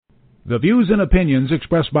The views and opinions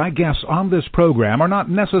expressed by guests on this program are not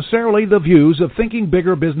necessarily the views of Thinking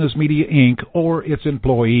Bigger Business Media, Inc. or its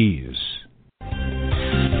employees.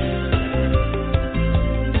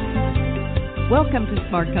 Welcome to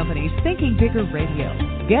Smart Company's Thinking Bigger Radio.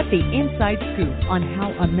 Get the inside scoop on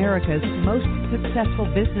how America's most successful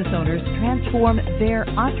business owners transform their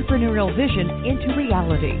entrepreneurial vision into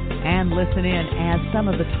reality. And listen in as some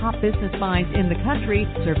of the top business minds in the country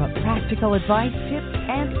serve up practical advice, tips,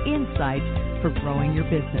 and insights for growing your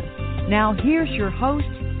business. Now here's your host,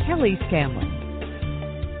 Kelly Scanlon.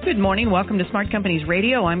 Good morning. Welcome to Smart Companies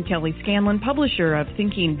Radio. I'm Kelly Scanlon, publisher of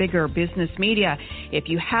Thinking Bigger Business Media. If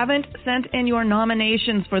you haven't sent in your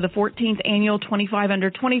nominations for the 14th Annual 25 Under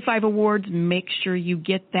 25 Awards, make sure you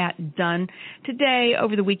get that done today,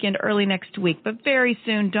 over the weekend, early next week. But very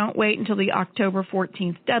soon, don't wait until the October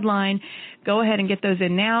 14th deadline. Go ahead and get those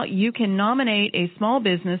in now. You can nominate a small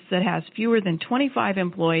business that has fewer than 25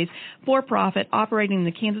 employees, for profit, operating in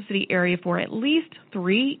the Kansas City area for at least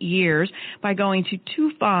 3 years by going to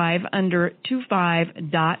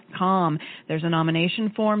 25under25.com. There's a nomination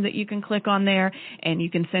form that you can click on there, and you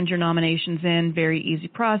can send your nominations in. Very easy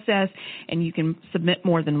process, and you can submit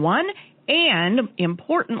more than one. And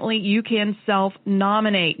importantly, you can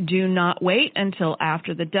self-nominate. Do not wait until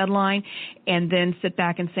after the deadline and then sit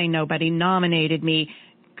back and say, nobody nominated me.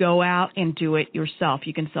 Go out and do it yourself.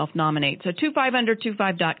 You can self-nominate. So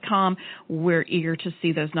 25under25.com, we're eager to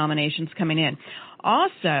see those nominations coming in.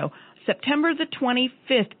 Also, September the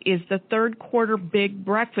 25th is the third quarter big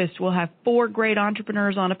breakfast. We'll have 4 great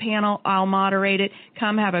entrepreneurs on a panel. I'll moderate it.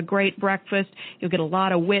 Come have a great breakfast. You'll get a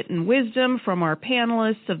lot of wit and wisdom from our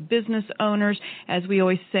panelists of business owners. As we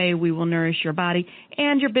always say, we will nourish your body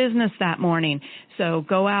and your business that morning. So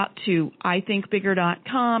go out to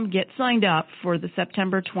ithinkbigger.com, get signed up for the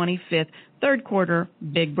September 25th third quarter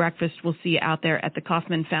big breakfast. We'll see you out there at the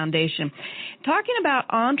Kauffman Foundation. Talking about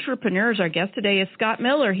entrepreneurs, our guest today is Scott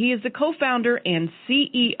Miller. He is the co-founder and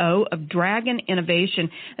CEO of Dragon Innovation.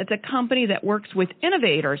 It's a company that works with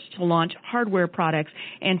innovators to launch hardware products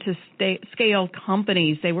and to scale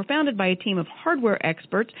companies. They were founded by a team of hardware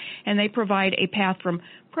experts, and they provide a path from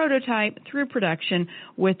prototype through production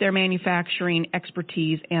with their manufacturing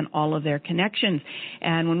expertise and all of their connections.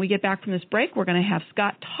 And when we get back from this break, we're going to have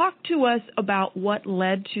Scott talk to us about what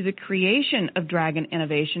led to the creation of Dragon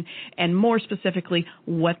Innovation, and more specifically,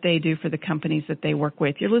 what they do for the companies that they work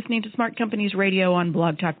with. You're listening to Smart Companies Radio on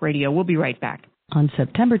Blog Talk Radio. We'll be right back. On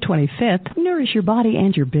September 25th, nourish your body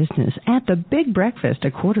and your business at the Big Breakfast,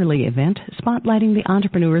 a quarterly event spotlighting the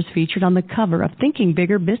entrepreneurs featured on the cover of Thinking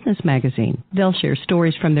Bigger Business Magazine. They'll share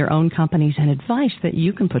stories from their own companies and advice that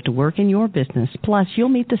you can put to work in your business. Plus, you'll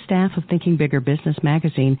meet the staff of Thinking Bigger Business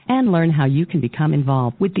Magazine and learn how you can become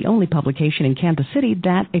involved with the only publication in Kansas City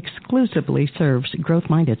that exclusively serves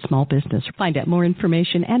growth-minded small business. Find out more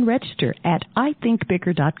information and register at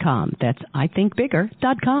ithinkbigger.com. That's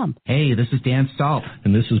ithinkbigger.com. Hey, this is Dan Stahl.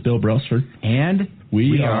 And this is Bill Brelsford. And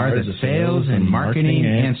we are the Sales and Marketing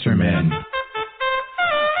Answer Men.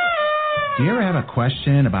 Do you ever have a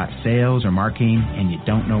question about sales or marketing and you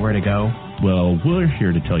don't know where to go? Well, we're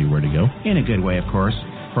here to tell you where to go. In a good way, of course,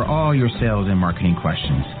 for all your sales and marketing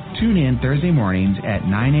questions. Tune in Thursday mornings at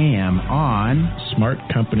 9 a.m. on Smart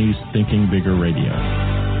Companies Thinking Bigger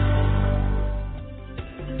Radio.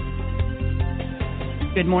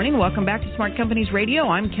 Good morning. Welcome back to Smart Companies Radio.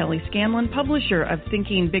 I'm Kelly Scanlon, publisher of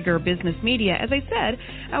Thinking Bigger Business Media. As I said,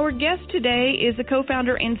 our guest today is the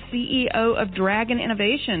co-founder and CEO of Dragon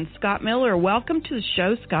Innovation, Scott Miller. Welcome to the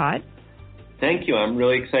show, Scott. Thank you. I'm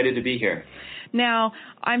really excited to be here. Now,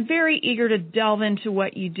 I'm very eager to delve into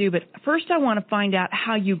what you do, but first I want to find out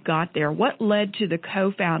how you got there. What led to the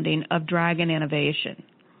co-founding of Dragon Innovation?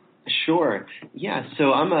 Sure. Yeah,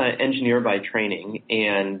 so I'm an engineer by training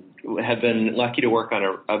and have been lucky to work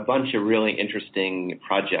on a bunch of really interesting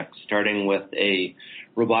projects, starting with a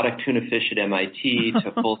robotic tuna fish at MIT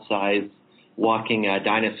to full-size walking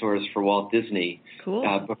dinosaurs for Walt Disney. Cool.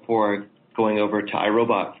 Before going over to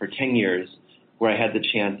iRobot for 10 years, where I had the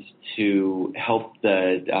chance to help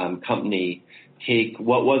the company take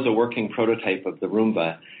what was a working prototype of the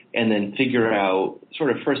Roomba and then figure out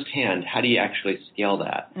sort of firsthand, how do you actually scale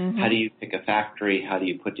that? Mm-hmm. How do you pick a factory? How do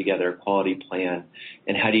you put together a quality plan?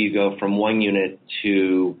 And how do you go from one unit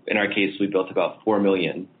to, in our case, we built about 4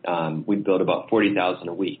 million. We built about 40,000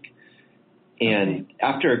 a week. And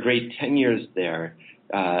after a great 10 years there,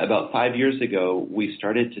 about 5 years ago, we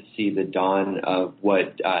started to see the dawn of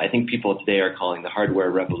what I think people today are calling the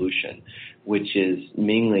hardware revolution, which is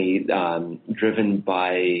mainly driven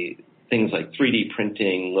by things like 3D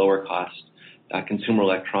printing, lower cost consumer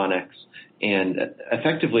electronics, and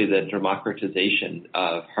effectively the democratization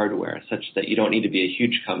of hardware, such that you don't need to be a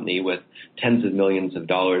huge company with tens of millions of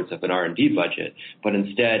dollars of an R&D budget, but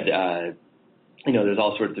instead, there's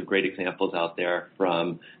all sorts of great examples out there,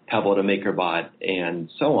 from Pebble to MakerBot and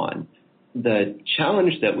so on. The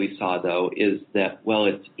challenge that we saw, though, is that, while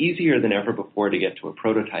it's easier than ever before to get to a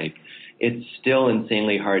prototype, it's still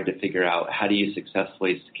insanely hard to figure out how do you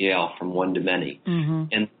successfully scale from one to many. Mm-hmm.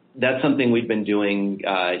 And that's something we've been doing,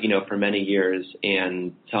 for many years,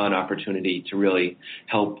 and saw an opportunity to really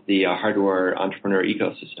help the hardware entrepreneur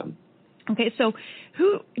ecosystem. Okay, so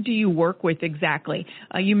who do you work with exactly?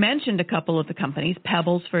 You mentioned a couple of the companies,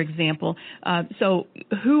 Pebbles, for example. So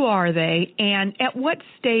who are they, and at what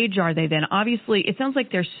stage are they then? Obviously, it sounds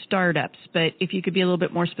like they're startups, but if you could be a little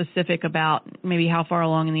bit more specific about maybe how far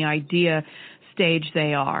along in the idea stage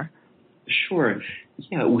they are. Sure.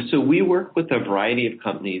 Yeah, so we work with a variety of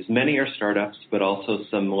companies. Many are startups, but also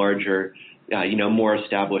some larger, more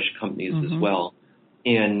established companies as well.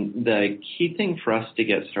 And the key thing for us to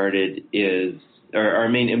get started is, our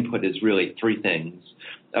main input is really three things.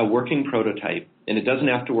 A working prototype, and it doesn't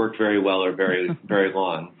have to work very well or very, very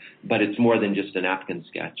long, but it's more than just a napkin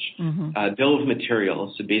sketch. A bill of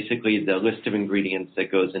materials, so basically the list of ingredients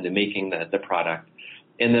that goes into making the product.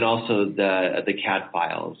 And then also the CAD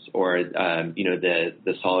files, or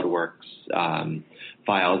the SolidWorks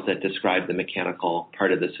files that describe the mechanical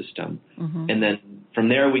part of the system. And then from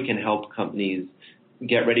there we can help companies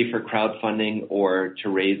get ready for crowdfunding, or to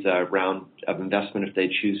raise a round of investment if they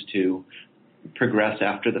choose to, progress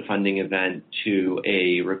after the funding event to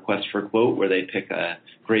a request for quote, where they pick a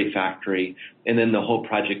great factory, and then the whole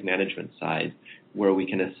project management side, where we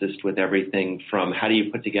can assist with everything from how do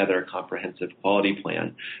you put together a comprehensive quality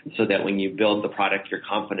plan so that when you build the product, you're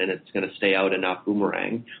confident it's going to stay out and not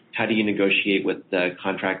boomerang. How do you negotiate with the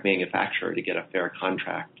contract manufacturer to get a fair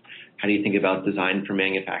contract? How do you think about design for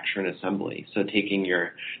manufacture and assembly? So taking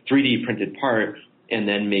your 3D printed part and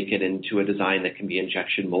then make it into a design that can be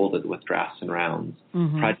injection molded with drafts and rounds.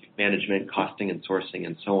 Project management, costing and sourcing,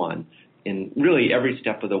 and so on. And really every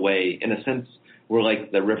step of the way, in a sense, we're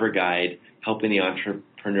like the river guide, helping the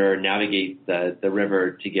entrepreneur navigate the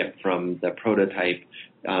river to get from the prototype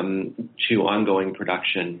to ongoing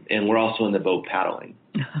production. And we're also in the boat paddling.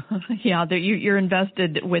 Yeah, you're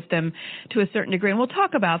invested with them to a certain degree, and we'll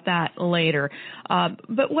talk about that later.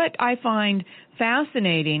 But what I find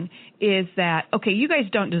fascinating is that, okay, you guys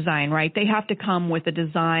don't design, right? They have to come with a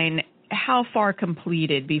design. How far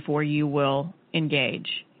completed before you will engage,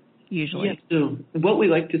 usually? Yeah, so what we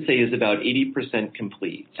like to say is about 80%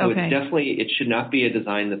 complete. So it should not be a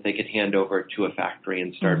design that they could hand over to a factory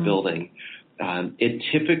and start building. It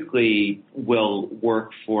typically will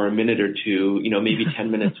work for a minute or two, maybe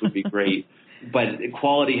 10 minutes would be great, but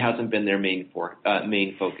quality hasn't been their main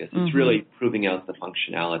focus. It's really proving out the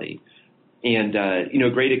functionality. And,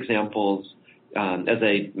 great examples, as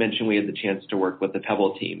I mentioned, we had the chance to work with the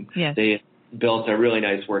Pebble team. Yes. They built a really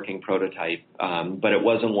nice working prototype, but it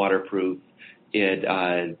wasn't waterproof. We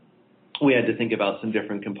had to think about some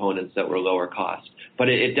different components that were lower cost, but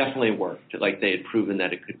it definitely worked. Like, they had proven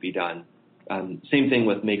that it could be done. Same thing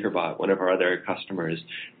with MakerBot, one of our other customers.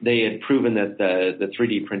 They had proven that the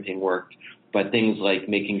 3D printing worked, but things like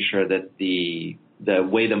making sure that the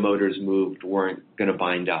way the motors moved weren't going to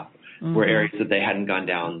bind up were areas that they hadn't gone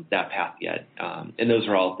down that path yet. And those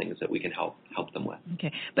are all things that we can help them with.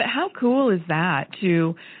 Okay. But how cool is that,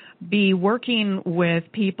 to be working with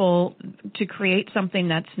people to create something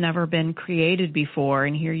that's never been created before,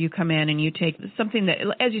 and here you come in and you take something that,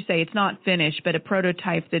 as you say, it's not finished, but a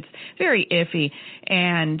prototype that's very iffy,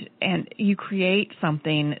 and you create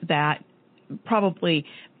something that probably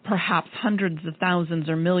perhaps hundreds of thousands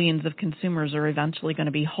or millions of consumers are eventually going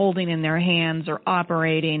to be holding in their hands or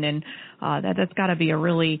operating, and that's got to be a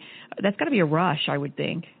rush, I would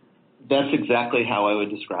think. That's exactly how I would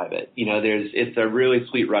describe it. It's a really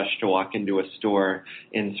sweet rush to walk into a store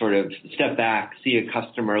and sort of step back, see a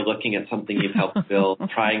customer looking at something you've helped build,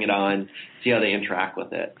 trying it on, see how they interact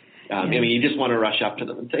with it. You just want to rush up to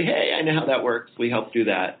them and say, hey, I know how that works. We helped do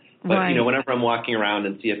that. But, whenever I'm walking around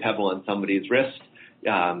and see a Pebble on somebody's wrist,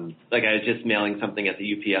 like I was just mailing something at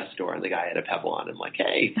the UPS store and the guy had a Pebble on. I'm like,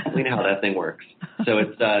 hey, we know how that thing works. So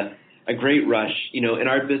it's a great rush. In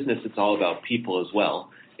our business, it's all about people as well.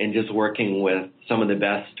 And just working with some of the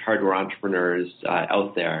best hardware entrepreneurs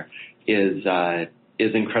out there is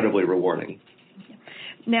incredibly rewarding.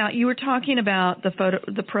 Now, you were talking about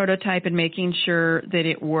the prototype and making sure that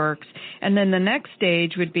it works. And then the next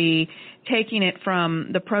stage would be taking it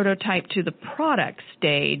from the prototype to the product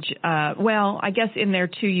stage. Well, I guess in there,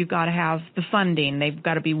 too, you've got to have the funding. They've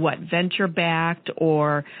got to be, venture-backed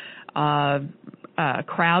or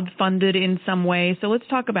crowd-funded in some way. So let's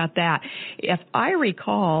talk about that. If I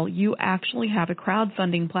recall, you actually have a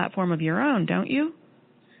crowdfunding platform of your own, don't you?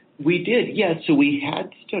 We did, yes. So we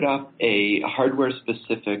had stood up a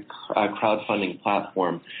hardware-specific crowdfunding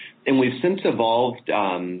platform, and we've since evolved.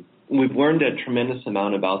 We've learned a tremendous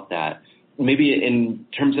amount about that. Maybe in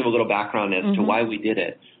terms of a little background as to why we did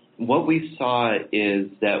it. What we saw is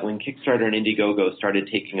that when Kickstarter and Indiegogo started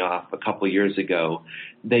taking off a couple years ago,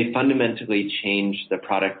 they fundamentally changed the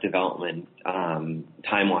product development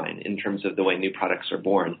timeline in terms of the way new products are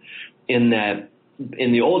born. In that,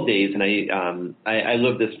 in the old days, and I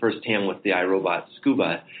lived this firsthand with the iRobot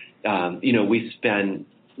Scuba, we spent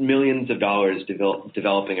millions of dollars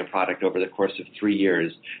developing a product over the course of 3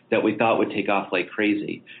 years that we thought would take off like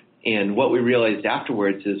crazy. And what we realized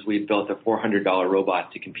afterwards is we built a $400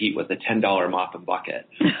 robot to compete with a $10 mop and bucket.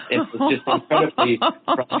 It was just incredibly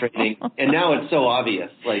frustrating. And now it's so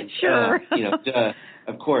obvious, sure.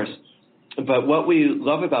 Of course. But what we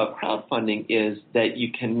love about crowdfunding is that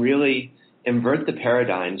you can really invert the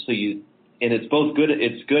paradigm. And it's both good,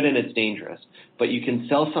 it's good and it's dangerous. But you can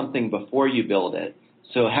sell something before you build it.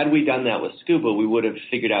 So had we done that with Scuba, we would have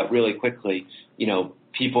figured out really quickly,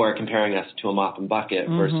 people are comparing us to a mop and bucket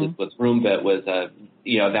versus with Roomba, it was a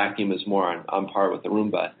vacuum is more on par with the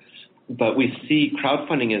Roomba. But we see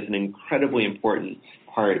crowdfunding as an incredibly important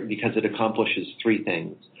part because it accomplishes three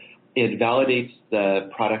things. It validates the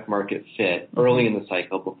product market fit early in the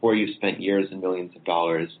cycle before you've spent years and millions of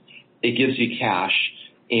dollars. It gives you cash,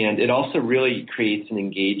 and it also really creates an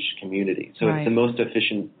engaged community. So It's the most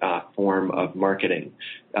efficient form of marketing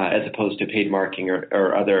as opposed to paid marketing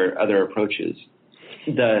or other approaches.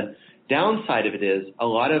 The downside of it is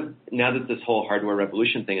now that this whole hardware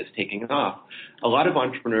revolution thing is taking off, a lot of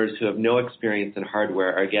entrepreneurs who have no experience in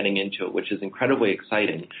hardware are getting into it, which is incredibly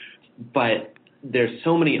exciting. But there's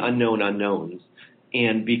so many unknown unknowns.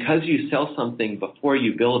 And because you sell something before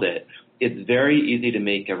you build it, it's very easy to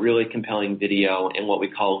make a really compelling video in what we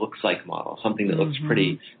call a looks-like model, something that looks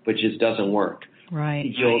pretty but just doesn't work. Right.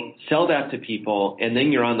 You'll sell that to people, and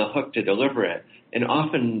then you're on the hook to deliver it. And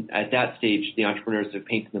often at that stage, the entrepreneurs have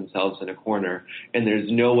painted themselves in a corner, and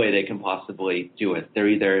there's no way they can possibly do it. They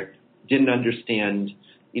either didn't understand,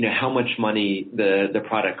 how much money the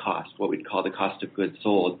product costs, what we'd call the cost of goods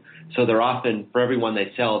sold. So they're often, for every one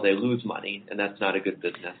they sell, they lose money, and that's not a good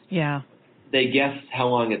business. Yeah. They guess how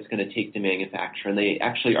long it's going to take to manufacture, and they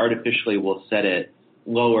actually artificially will set it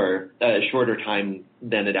lower, shorter time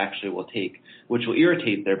than it actually will take, which will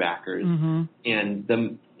irritate their backers. And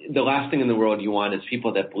the last thing in the world you want is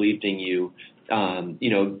people that believed in you,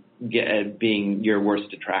 being your worst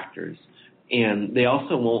detractors. And they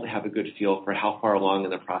also won't have a good feel for how far along in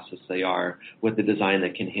the process they are with the design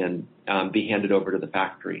that can be handed over to the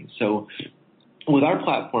factory. So with our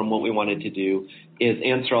platform, what we wanted to do is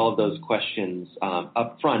answer all of those questions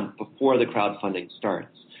up front before the crowdfunding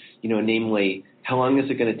starts. Namely, how long is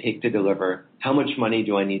it going to take to deliver? How much money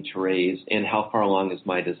do I need to raise? And how far along is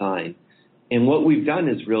my design? And what we've done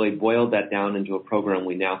is really boiled that down into a program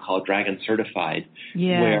we now call Dragon Certified,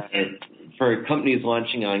 where for companies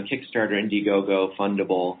launching on Kickstarter, Indiegogo,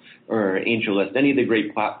 Fundable, or AngelList, any of the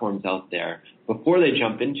great platforms out there, before they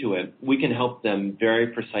jump into it, we can help them very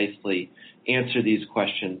precisely answer these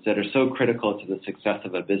questions that are so critical to the success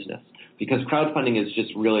of a business. Because crowdfunding is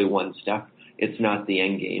just really one step. It's not the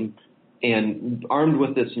end game. And armed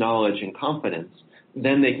with this knowledge and confidence,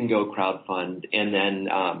 then they can go crowdfund and then,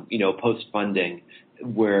 post-funding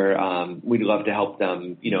where we'd love to help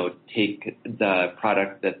them, take the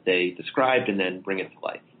product that they described and then bring it to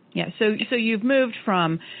life. Yeah, so you've moved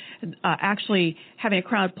from actually having a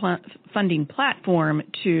crowdfunding platform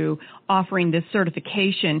to offering this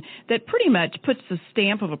certification that pretty much puts the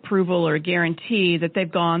stamp of approval or guarantee that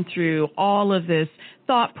they've gone through all of this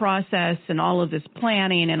thought process and all of this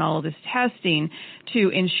planning and all of this testing to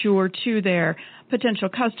ensure to their potential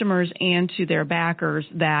customers and to their backers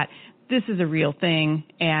that this is a real thing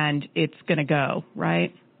and it's going to go,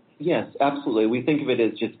 right? Yes, absolutely. We think of it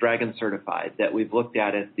as just Dragon Certified, that we've looked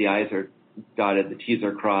at it, the I's are dotted, the T's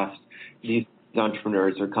are crossed. These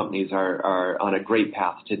entrepreneurs or companies are on a great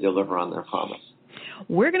path to deliver on their promise.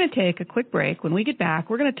 We're going to take a quick break. When we get back,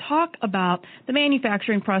 we're going to talk about the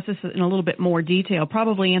manufacturing process in a little bit more detail,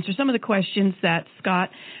 probably answer some of the questions that Scott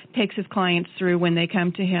takes his clients through when they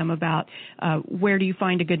come to him about where do you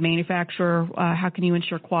find a good manufacturer, how can you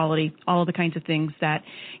ensure quality, all of the kinds of things that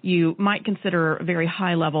you might consider very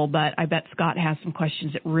high level, but I bet Scott has some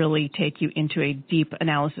questions that really take you into a deep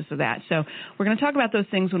analysis of that. So we're going to talk about those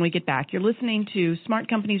things when we get back. You're listening to Smart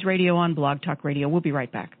Companies Radio on Blog Talk Radio. We'll be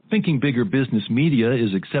right back. Thinking Bigger Business Media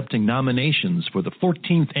is accepting nominations for the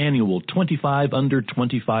 14th annual 25 Under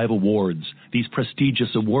 25 Awards. These prestigious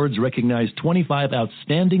awards recognize 25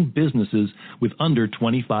 outstanding businesses with under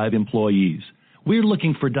 25 employees. We're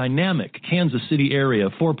looking for dynamic Kansas City area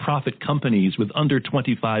for-profit companies with under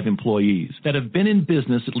 25 employees that have been in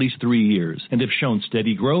business at least 3 years and have shown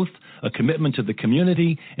steady growth, a commitment to the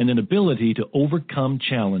community, and an ability to overcome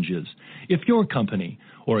challenges. If your company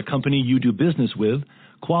or a company you do business with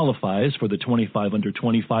qualifies for the 25 Under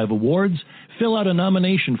 25 Awards, fill out a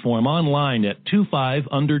nomination form online at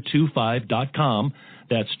 25under25.com.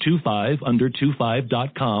 That's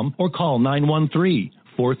 25under25.com, or call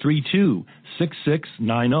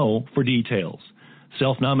 913-432-6690 for details.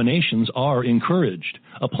 Self-nominations are encouraged.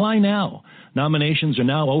 Apply now. Nominations are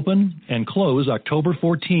now open and close October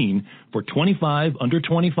 14 for 25 Under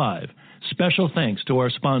 25. Special thanks to our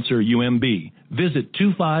sponsor, UMB. Visit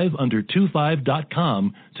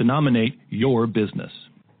 25under25.com to nominate your business.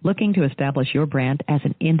 Looking to establish your brand as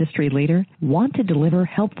an industry leader? Want to deliver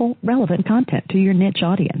helpful, relevant content to your niche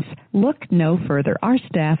audience? Look no further. Our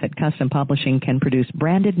staff at Custom Publishing can produce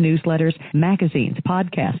branded newsletters, magazines,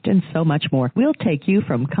 podcasts, and so much more. We'll take you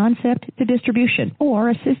from concept to distribution or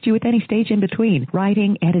assist you at any stage in between.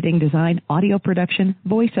 Writing, editing, design, audio production,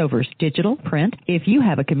 voiceovers, digital, print. If you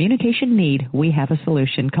have a communication need, we have a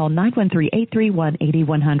solution. Call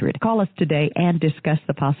 913-831-8100. Call us today and discuss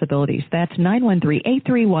the possibilities. That's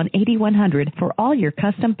 913-831-8100 for all your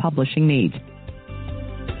custom publishing needs.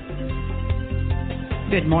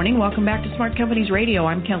 Good morning. Welcome back to Smart Companies Radio.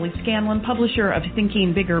 I'm Kelly Scanlon, publisher of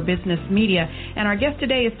Thinking Bigger Business Media. And our guest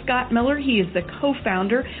today is Scott Miller. He is the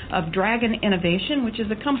co-founder of Dragon Innovation, which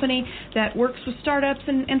is a company that works with startups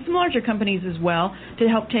and some larger companies as well to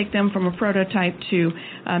help take them from a prototype to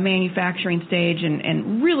a manufacturing stage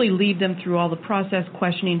and really lead them through all the process,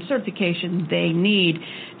 questioning, certification they need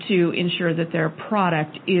to ensure that their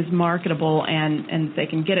product is marketable and they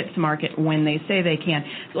can get it to market when they say they can.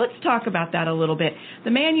 So let's talk about that a little bit. The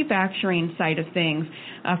manufacturing side of things,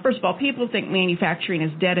 first of all, people think manufacturing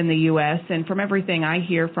is dead in the U.S., and from everything I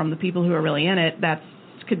hear from the people who are really in it, that's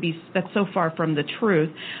so far from the truth.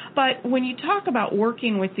 But when you talk about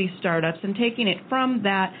working with these startups and taking it from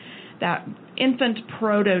that infant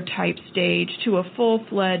prototype stage to a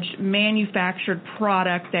full-fledged manufactured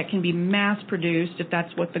product that can be mass-produced, if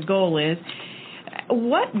that's what the goal is,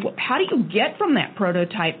 how do you get from that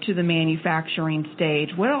prototype to the manufacturing stage?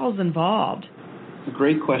 What all is involved?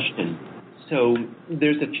 Great question. So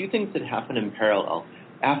there's a few things that happen in parallel.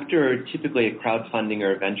 After typically a crowdfunding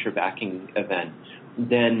or a venture backing event,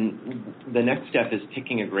 then the next step is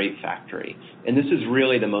picking a great factory. And this is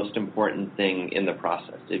really the most important thing in the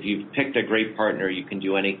process. If you've picked a great partner, you can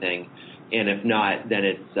do anything. And if not, then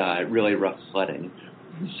it's really rough sledding.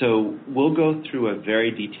 So we'll go through a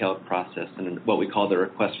very detailed process in what we call the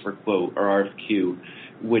request for quote, or RFQ,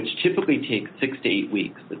 which typically takes 6 to 8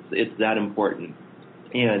 weeks. It's that important.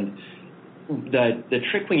 And the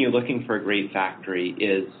trick when you're looking for a great factory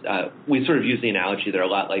is we sort of use the analogy they're a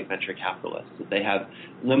lot like venture capitalists. That they have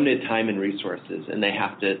limited time and resources, and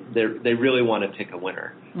they really want to pick a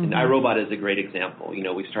winner. Mm-hmm. And iRobot is a great example. You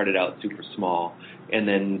know, we started out super small, and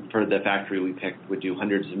then for the factory we picked, would do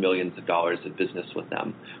hundreds of millions of dollars of business with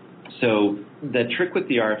them. So the trick with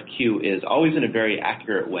the RFQ is always in a very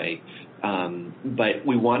accurate way. But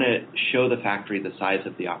we want to show the factory the size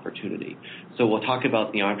of the opportunity. So we'll talk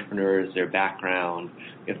about the entrepreneurs, their background,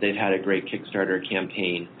 if they've had a great Kickstarter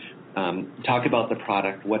campaign, talk about the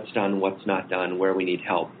product, what's done, what's not done, where we need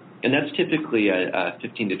help. And that's typically a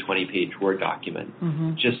 15 to 20 page Word document,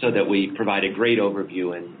 just so that we provide a great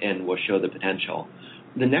overview and we'll show the potential.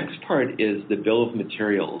 The next part is the bill of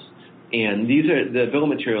materials. And the bill of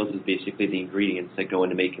materials is basically the ingredients that go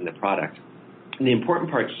into making the product. And the important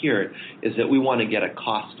part here is that we want to get a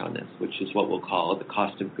cost on this, which is what we'll call the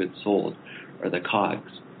cost of goods sold, or the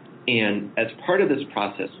COGS. And as part of this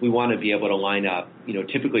process, we want to be able to line up,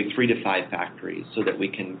 typically 3 to 5 factories so that we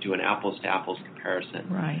can do an apples-to-apples comparison.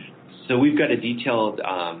 Right. So we've got a detailed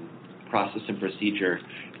process and procedure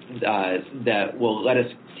that will let us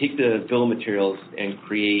take the bill of materials and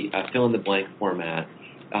create a fill-in-the-blank format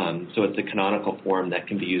So it's a canonical form that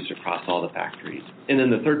can be used across all the factories. And then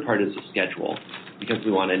the third part is the schedule, because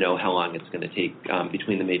we want to know how long it's going to take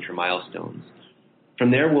between the major milestones. From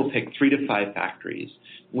there, we'll pick 3 to 5 factories.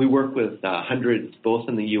 We work with hundreds, both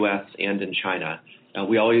in the U.S. and in China.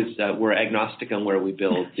 We're agnostic on where we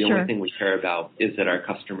build. The only thing we care about is that our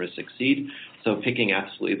customers succeed. So picking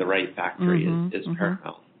absolutely the right factory is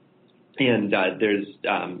paramount. And there's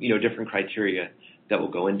different criteria that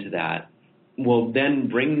will go into that. We'll then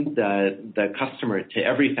bring the customer to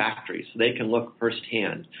every factory so they can look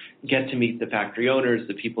firsthand, get to meet the factory owners,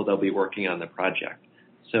 the people that'll be working on the project.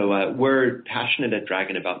 So we're passionate at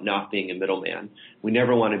Dragon about not being a middleman. We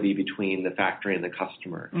never want to be between the factory and the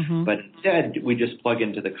customer. But instead, we just plug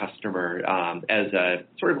into the customer as a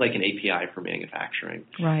sort of like an API for manufacturing.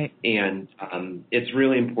 Right. And it's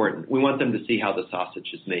really important. We want them to see how the sausage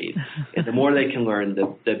is made. And the more they can learn,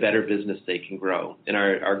 the better business they can grow. And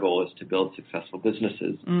our goal is to build successful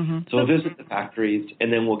businesses. So we'll visit the factories,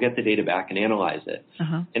 and then we'll get the data back and analyze it.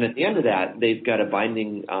 And at the end of that, they've got a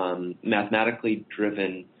binding, mathematically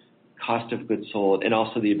driven cost of goods sold, and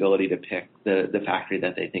also the ability to pick the factory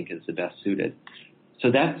that they think is the best suited. So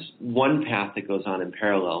that's one path that goes on in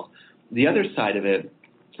parallel. The other side of it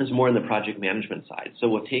is more in the project management side. So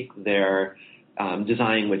we'll take their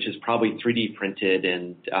design, which is probably 3D printed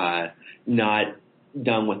and not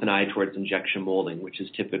done with an eye towards injection molding, which is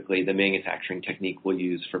typically the manufacturing technique we'll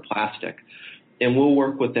use for plastic. And we'll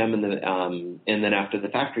work with them, and then after the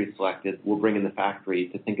factory is selected, we'll bring in the factory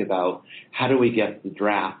to think about how do we get the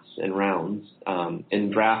drafts and rounds.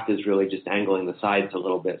 And draft is really just angling the sides a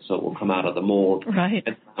little bit so it will come out of the mold. Right.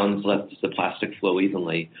 And rounds lets the plastic flow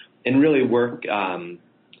evenly. And really work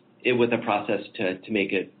with a process to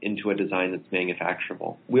make it into a design that's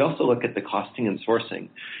manufacturable. We also look at the costing and sourcing.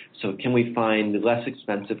 So can we find less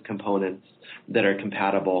expensive components that are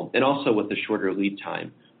compatible, and also with the shorter lead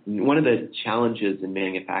time. One of the challenges in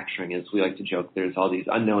manufacturing is we like to joke there's all these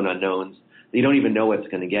unknown unknowns that you don't even know what's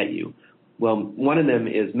going to get you. Well, one of them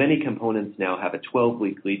is many components now have a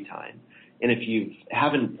 12-week lead time. And if you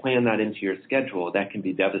haven't planned that into your schedule, that can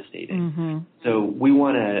be devastating. So we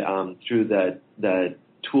want to, through the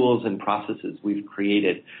tools and processes we've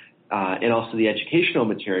created, and also the educational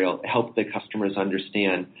material, help the customers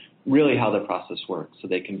understand really how the process works so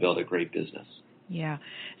they can build a great business. Yeah.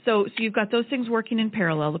 So you've got those things working in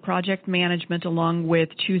parallel, the project management along with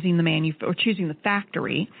choosing the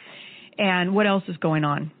factory. And what else is going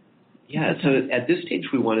on? Yeah, so at this stage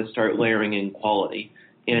we want to start layering in quality.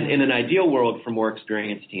 And in an ideal world for more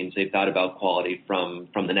experienced teams, they've thought about quality from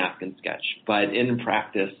the napkin sketch. But in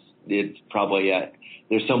practice, it's probably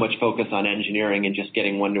there's so much focus on engineering and just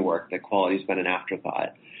getting one to work that quality's been an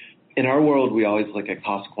afterthought. In our world, we always look at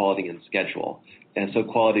cost, quality, and schedule. And so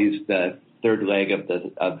quality is the third leg of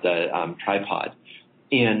the tripod.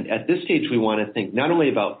 And at this stage, we want to think not only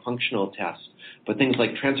about functional tests, but things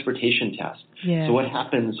like transportation tests. Yeah. So what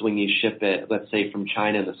happens when you ship it, let's say from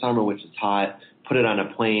China in the summer, which is hot, put it on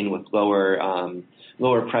a plane with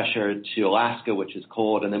lower pressure to Alaska, which is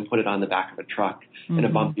cold, and then put it on the back of a truck in a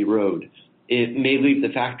bumpy road. It may leave the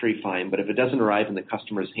factory fine, but if it doesn't arrive in the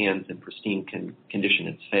customer's hands in pristine condition,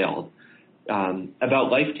 it's failed.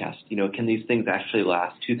 About life tests, can these things actually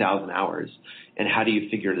last 2,000 hours, and how do you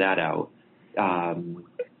figure that out?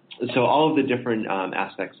 So all of the different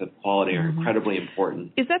aspects of quality are incredibly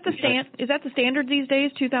important. Is that the standard these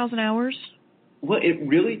days? 2,000 hours? Well, it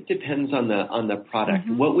really depends on the product.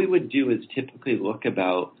 What we would do is typically look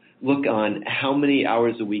on how many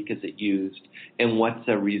hours a week is it used, and what's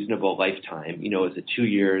a reasonable lifetime. Is it 2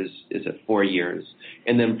 years? Is it 4 years?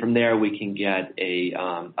 And then from there we can get a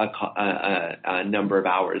number of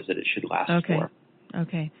hours that it should last for.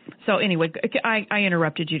 Okay. So anyway, I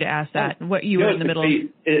interrupted you to ask that. What you were in the middle of?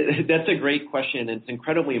 That's a great question, and it's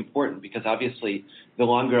incredibly important because obviously the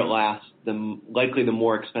longer it lasts, the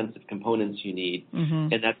more expensive components you need,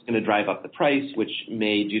 and that's going to drive up the price, which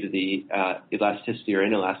may, due to the elasticity or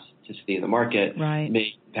inelasticity in the market,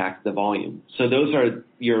 may impact the volume. So those are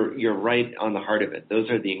you're right on the heart of it. Those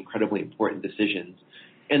are the incredibly important decisions,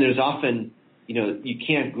 and there's often you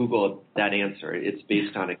can't Google that answer. It's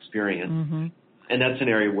based on experience. And that's an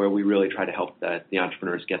area where we really try to help the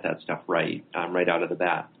entrepreneurs get that stuff right out of the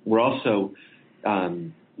bat. We're also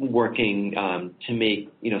working to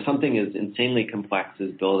make something as insanely complex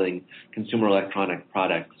as building consumer electronic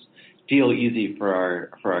products feel easy for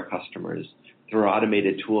our customers through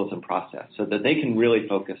automated tools and process, so that they can really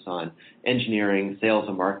focus on engineering, sales,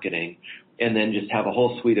 and marketing, and then just have a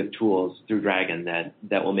whole suite of tools through Dragon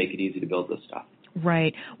that will make it easy to build this stuff.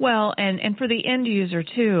 Right. Well, and for the end user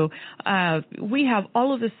too, we have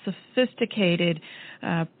all of this sophisticated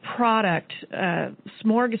product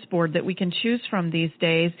smorgasbord that we can choose from these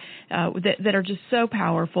days that are just so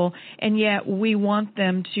powerful, and yet we want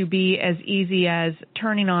them to be as easy as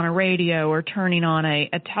turning on a radio or turning on a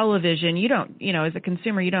television. You don't, as a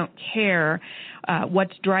consumer, you don't care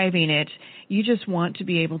what's driving it. You just want to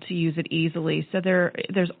be able to use it easily. So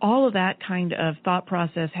there's all of that kind of thought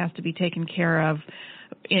process has to be taken care of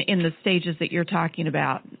in the stages that you're talking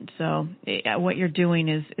about. So what you're doing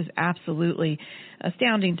is absolutely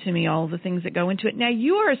astounding to me, all of the things that go into it. Now,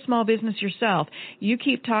 you are a small business yourself. You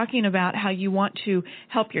keep talking about how you want to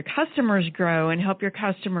help your customers grow and help your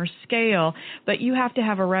customers scale, but you have to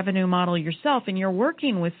have a revenue model yourself, and you're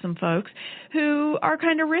working with some folks who are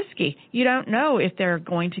kind of risky. You don't know if they're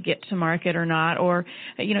going to get to market or not, or,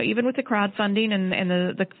 even with the crowdfunding and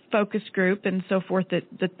the focus group and so forth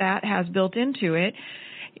that has built into it,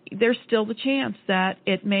 there's still the chance that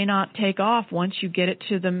it may not take off once you get it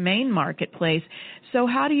to the main marketplace. So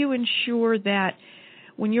how do you ensure that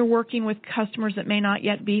when you're working with customers that may not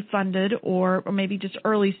yet be funded or maybe just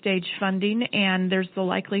early stage funding, and there's the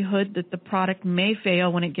likelihood that the product may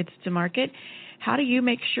fail when it gets to market, how do you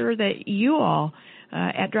make sure that you all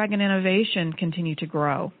at Dragon Innovation continue to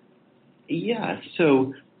grow? Yeah,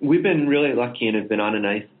 so we've been really lucky and have been on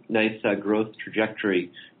a nice growth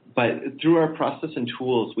trajectory. But through our process and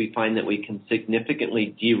tools, we find that we can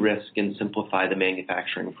significantly de-risk and simplify the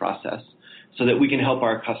manufacturing process so that we can help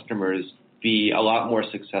our customers be a lot more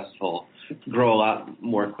successful, grow a lot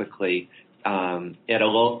more quickly, at a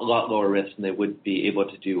lot lower risk than they would be able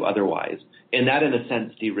to do otherwise. And that, in a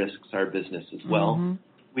sense, de-risks our business as well. Mm-hmm.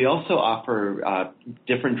 We also offer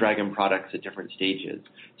different Dragon products at different stages.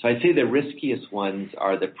 So I'd say the riskiest ones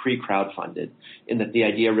are the pre-crowdfunded, in that the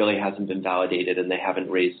idea really hasn't been validated and they haven't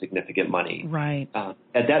raised significant money. Right.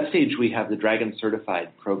 At that stage, we have the Dragon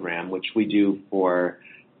Certified program, which we do for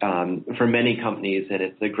many companies, and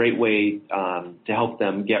it's a great way to help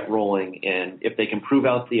them get rolling. And if they can prove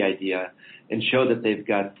out the idea and show that they've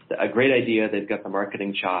got a great idea, they've got the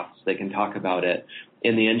marketing chops, they can talk about it,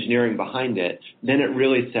 and the engineering behind it, then it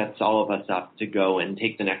really sets all of us up to go and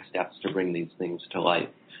take the next steps to bring these things to life.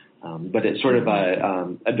 But it's sort of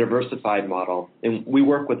a diversified model, and we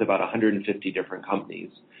work with about 150 different companies.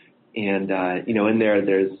 And, in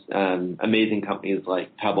there's amazing companies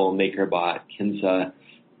like Pebble, MakerBot, Kinsa,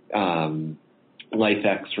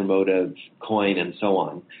 LifeX, Remotive, Coin, and so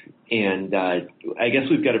on. And I guess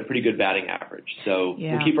we've got a pretty good batting average, so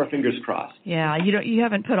we'll keep our fingers crossed. Yeah, you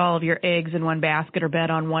haven't put all of your eggs in one basket or bet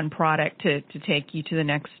on one product to take you to the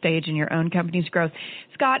next stage in your own company's growth.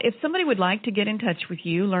 Scott, if somebody would like to get in touch with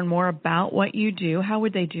you, learn more about what you do, how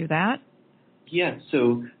would they do that? Yeah,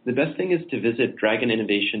 so the best thing is to visit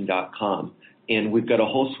dragoninnovation.com, and we've got a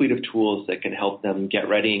whole suite of tools that can help them get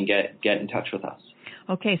ready and get in touch with us.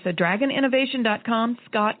 Okay, so dragoninnovation.com.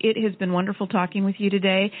 Scott, it has been wonderful talking with you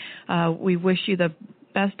today. We wish you the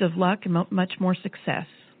best of luck and much more success.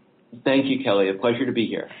 Thank you, Kelly. A pleasure to be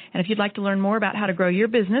here. And if you'd like to learn more about how to grow your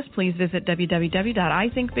business, please visit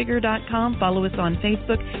www.ithinkbigger.com. Follow us on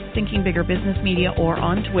Facebook, Thinking Bigger Business Media, or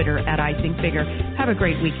on Twitter at ithinkbigger. Have a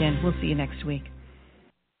great weekend. We'll see you next week.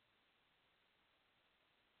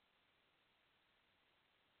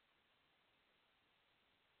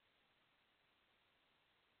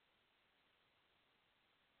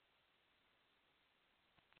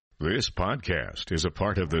 This podcast is a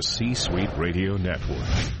part of the C-Suite Radio Network.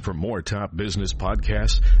 For more top business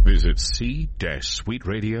podcasts, visit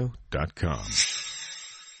c-suiteradio.com.